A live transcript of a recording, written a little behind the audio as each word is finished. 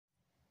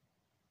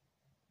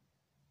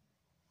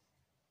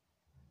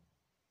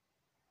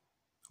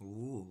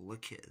Oh,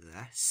 look at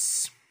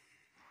this.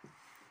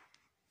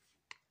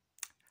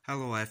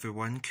 Hello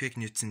everyone, Craig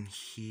Newton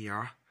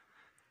here.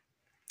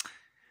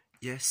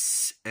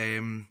 Yes,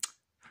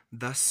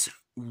 this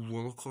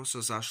roller coaster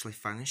is actually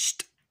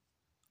finished,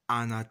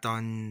 and I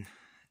done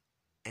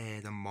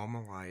the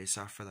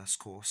Marmaliser for this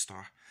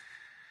coaster.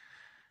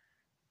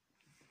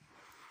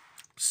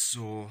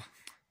 So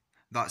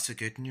that's the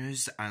good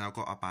news, and I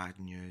got a bad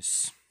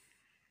news,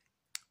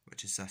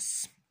 which is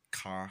this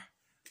car.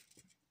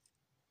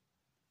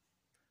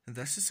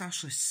 This is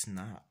actually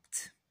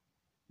snapped.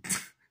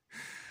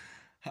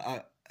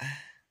 I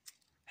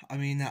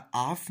mean,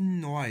 I've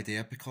no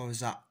idea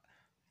because I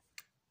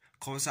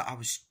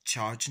was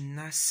charging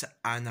this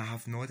and I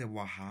have no idea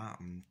what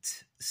happened.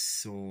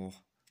 So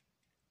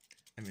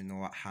I mean, know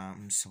what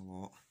happens a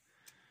lot,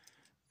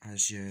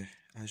 as you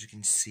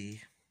can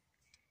see.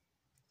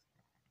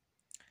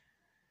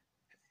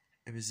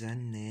 It was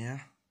in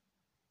there.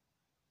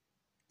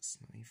 It's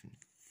not even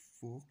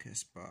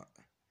focused, but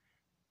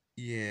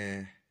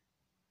yeah,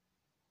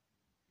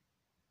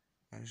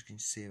 as you can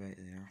see right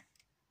there.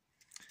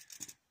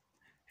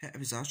 It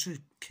was actually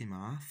came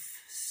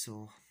off,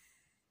 so.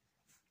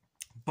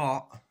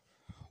 But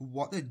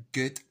what the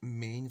good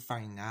main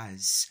thing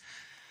is,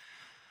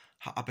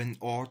 I've been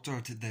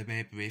ordered the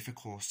Web Wafer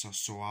coaster,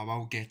 so I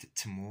will get it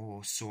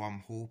tomorrow. So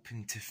I'm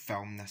hoping to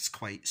film this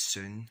quite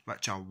soon,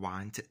 which I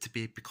want it to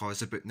be,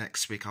 because about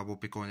next week I will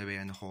be going away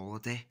on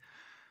holiday.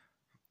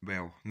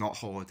 Well, not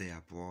holiday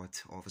abroad,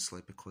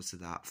 obviously, because of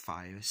that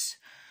virus.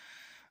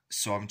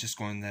 So I'm just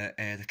going to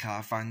the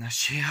caravan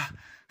this year.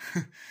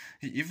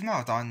 Even though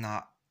I've done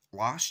that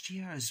last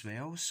year as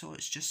well, so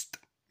it's just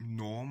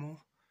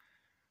normal.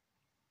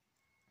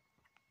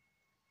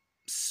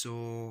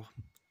 So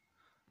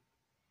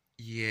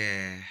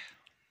yeah,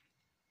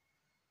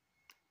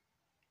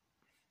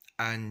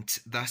 and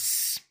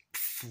this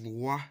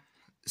floor,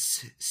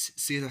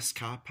 see this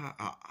carpet,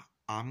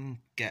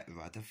 I'm getting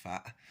rid of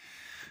it.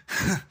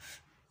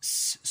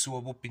 So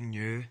it will be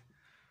new.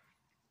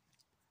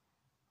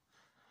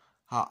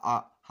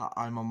 My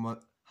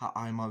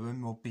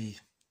room will be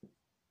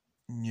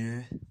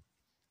new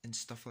and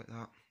stuff like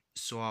that.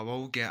 So I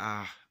will get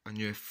a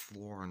new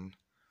floor, and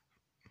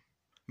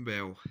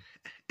well,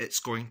 it's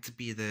going to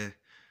be the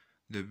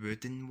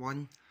wooden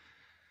one.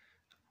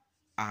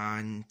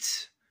 And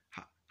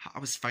I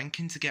was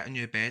thinking to get a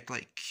new bed,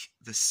 like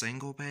the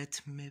single bed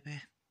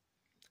maybe.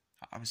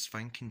 I was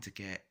thinking to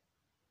get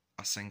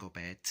a single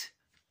bed.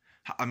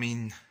 I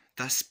mean,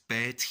 this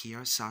bed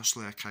here is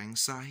actually a king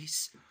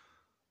size.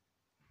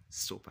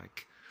 So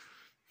big.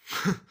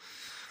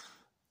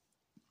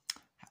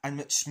 And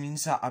which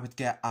means that I would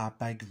get a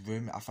big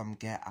room if I'm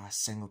get a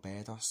single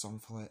bed or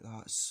something like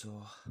that.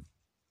 So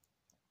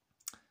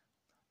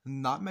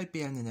that might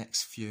be in the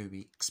next few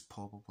weeks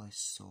probably.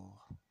 So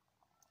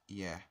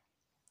yeah.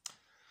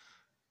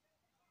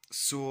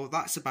 So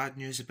that's the bad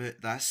news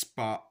about this,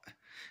 but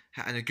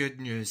and the good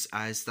news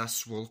is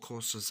this roller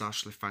coaster is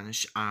actually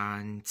finished,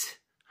 and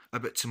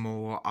about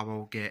tomorrow I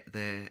will get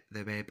the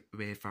Web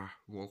Wafer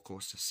roller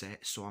coaster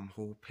set. So I'm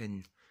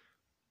hoping,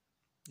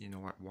 you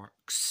know, it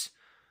works.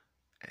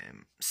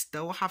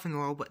 Still haven't a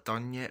little bit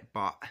done yet,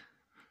 but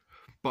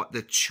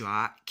the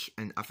track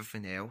and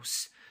everything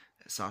else,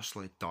 it's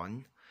actually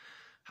done.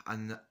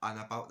 And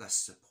about this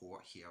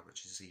support here,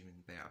 which is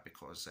even better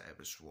because it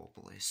was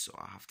wobbly, so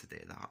I have to do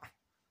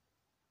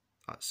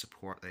that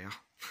support there.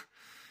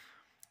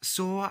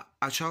 So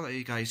I'll try to let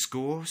you guys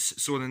go.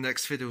 So the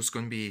next video is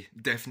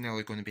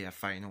definitely going to be a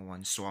final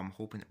one, so I'm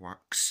hoping it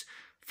works.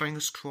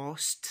 Fingers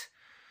crossed,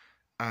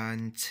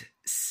 and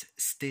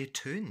stay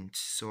tuned.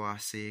 So I'll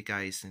see you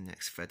guys in the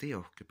next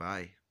video.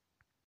 Goodbye.